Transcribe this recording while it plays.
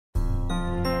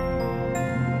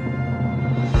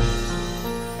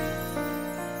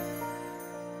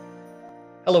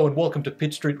Hello and welcome to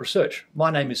Pitt Street Research.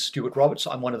 My name is Stuart Roberts.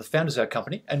 I'm one of the founders of our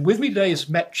company, and with me today is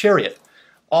Matt Cherian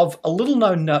of a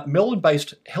little-known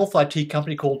Melbourne-based health IT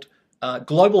company called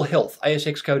Global Health.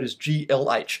 ASX code is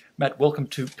GLH. Matt, welcome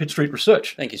to Pitt Street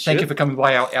Research. Thank you, Stuart. Thank you for coming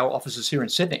by our offices here in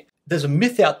Sydney. There's a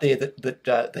myth out there that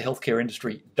the healthcare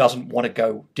industry doesn't want to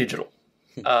go digital.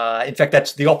 In fact,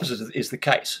 that's the opposite is the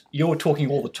case. You're talking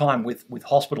all the time with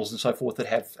hospitals and so forth that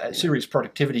have serious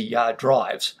productivity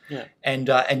drives, and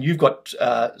you've got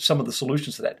some of the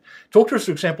solutions to that. Talk to us,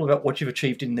 for example, about what you've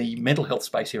achieved in the mental health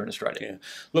space here in Australia. Yeah.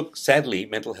 Look, sadly,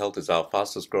 mental health is our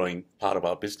fastest growing part of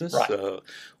our business. Right.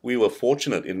 We were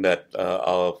fortunate in that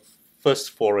our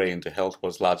first foray into health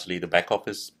was largely the back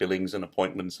office, billings and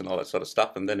appointments and all that sort of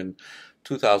stuff. And then in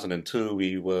 2002,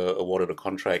 we were awarded a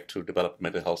contract to develop a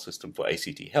mental health system for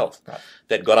ACT Health. Right.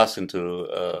 That got us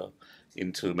into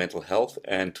mental health,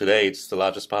 and today it's the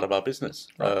largest part of our business.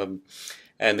 Right.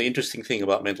 And the interesting thing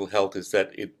about mental health is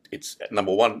that it's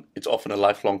number one, it's often a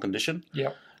lifelong condition.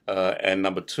 Yeah. And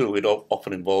number two, it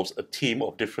often involves a team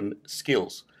of different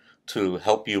skills to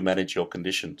help you manage your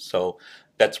condition. So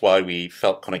that's why we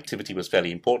felt connectivity was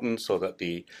fairly important, so that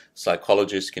the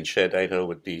psychologist can share data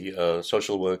with the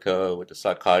social worker, with the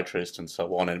psychiatrist, and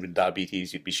so on. And with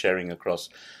diabetes, you'd be sharing across,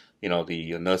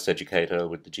 the nurse educator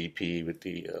with the GP, with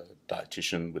the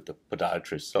dietitian, with the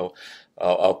podiatrist. So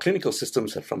our clinical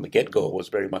systems from the get-go was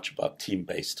very much about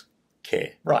team-based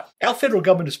care. Right. Our federal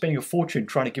government is spending a fortune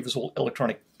trying to give us all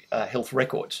electronic health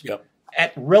records. Yep.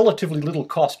 At relatively little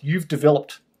cost, you've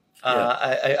developed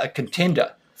a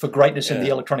contender for greatness in the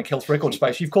electronic health record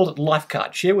space. You've called it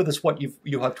LifeCard. Share with us what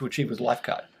you hope to achieve with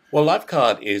LifeCard. Well,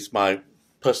 LifeCard is my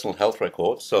personal health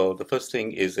record. So the first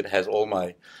thing is it has all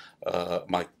my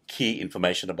key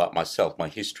information about myself, my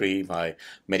history, my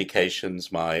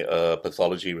medications, my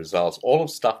pathology results, all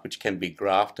of stuff which can be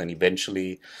graphed, and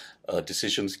eventually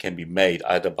decisions can be made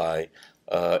either by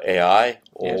AI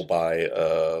or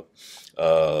by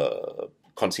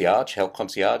health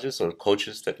concierges or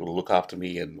coaches that will look after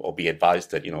me or be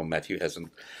advised that, Mathew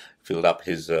hasn't filled up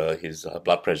his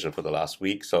blood pressure for the last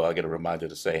week. So I get a reminder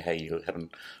to say, hey, you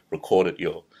haven't recorded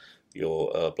your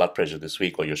blood pressure this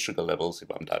week, or your sugar levels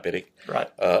if I'm diabetic. Right.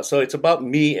 So it's about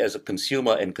me as a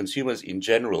consumer, and consumers in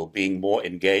general being more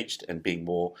engaged and being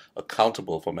more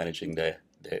accountable for managing their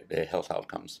health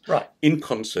outcomes. Right. In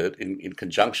concert, in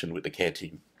conjunction with the care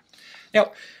team.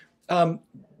 Now,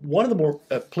 one of the more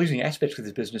pleasing aspects of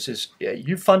this business is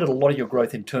you've funded a lot of your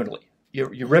growth internally.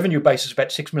 Your revenue base is about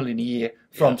 $6 million a year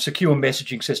from secure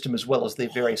messaging system, as well as the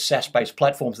various SaaS-based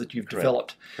platforms that you've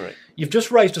developed. Correct. You've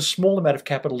just raised a small amount of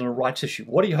capital in a rights issue.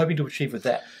 What are you hoping to achieve with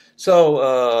that?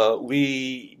 So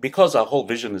because our whole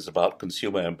vision is about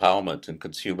consumer empowerment and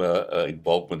consumer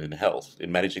involvement in health,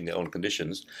 in managing their own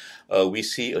conditions, we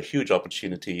see a huge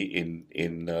opportunity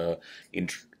in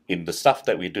the stuff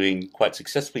that we're doing quite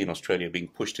successfully in Australia, being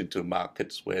pushed into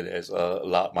markets where there's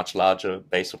a much larger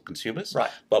base of consumers, right,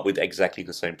 but with exactly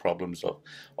the same problems of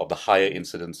the higher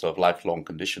incidence of lifelong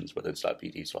conditions, whether it's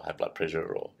diabetes or high blood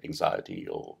pressure or anxiety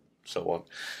or so on.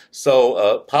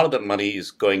 So part of that money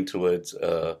is going towards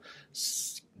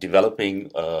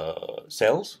developing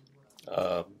sales,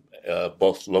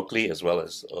 both locally as well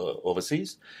as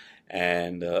overseas.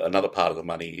 And another part of the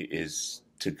money is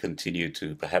to continue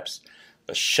to perhaps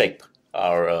shape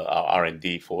our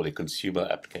R&D for the consumer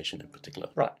application in particular.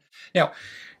 Right. Now,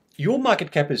 your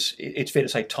market cap is, it's fair to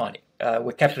say, tiny.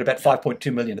 We're capped at about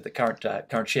 5.2 million at the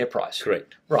current share price.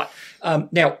 Correct. Right.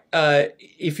 Now,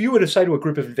 if you were to say to a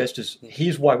group of investors,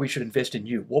 here's why we should invest in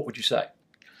you, what would you say?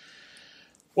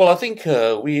 Well, I think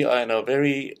we are in a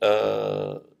very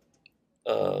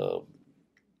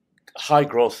high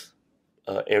growth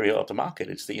area of the market.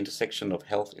 It's the intersection of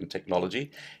health and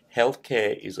technology.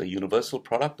 Healthcare is a universal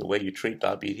product. The way you treat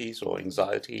diabetes or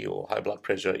anxiety or high blood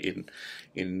pressure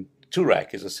in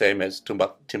Turak is the same as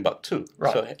Timbuktu.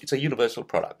 Right. So it's a universal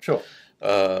product. Sure.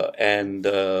 And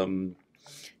the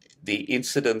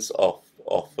incidence of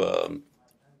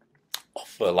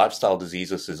lifestyle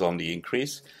diseases is on the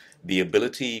increase. The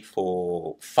ability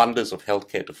for funders of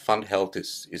healthcare to fund health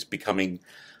is becoming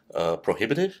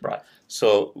prohibitive. Right.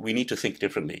 So we need to think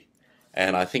differently.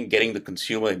 And I think getting the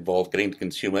consumer involved, getting the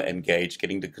consumer engaged,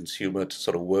 getting the consumer to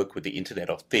sort of work with the Internet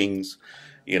of Things.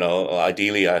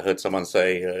 Ideally, I heard someone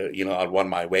say, I'd want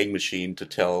my weighing machine to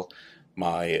talk to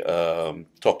my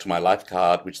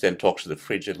LifeCard, which then talks to the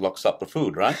fridge and locks up the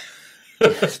food, right?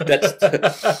 That's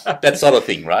that sort of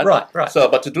thing, right? Right. So,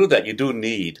 but to do that, you do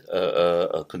need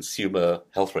a consumer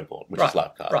health record, which is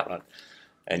LifeCard, right?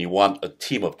 And you want a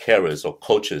team of carers or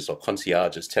coaches or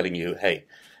concierges telling you, hey,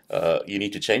 you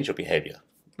need to change your behavior.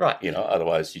 Right.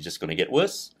 Otherwise you're just going to get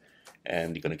worse.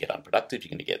 and you're going to get unproductive, you're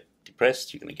going to get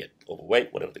depressed, you're going to get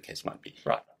overweight, whatever the case might be.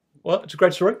 Right. Well, it's a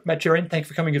great story. Matt Cherian, thanks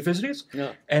for coming and visiting us.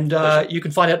 Yeah, and you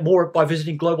can find out more by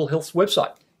visiting Global Health's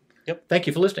website. Yep. Thank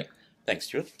you for listening. Thanks,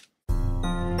 Stuart.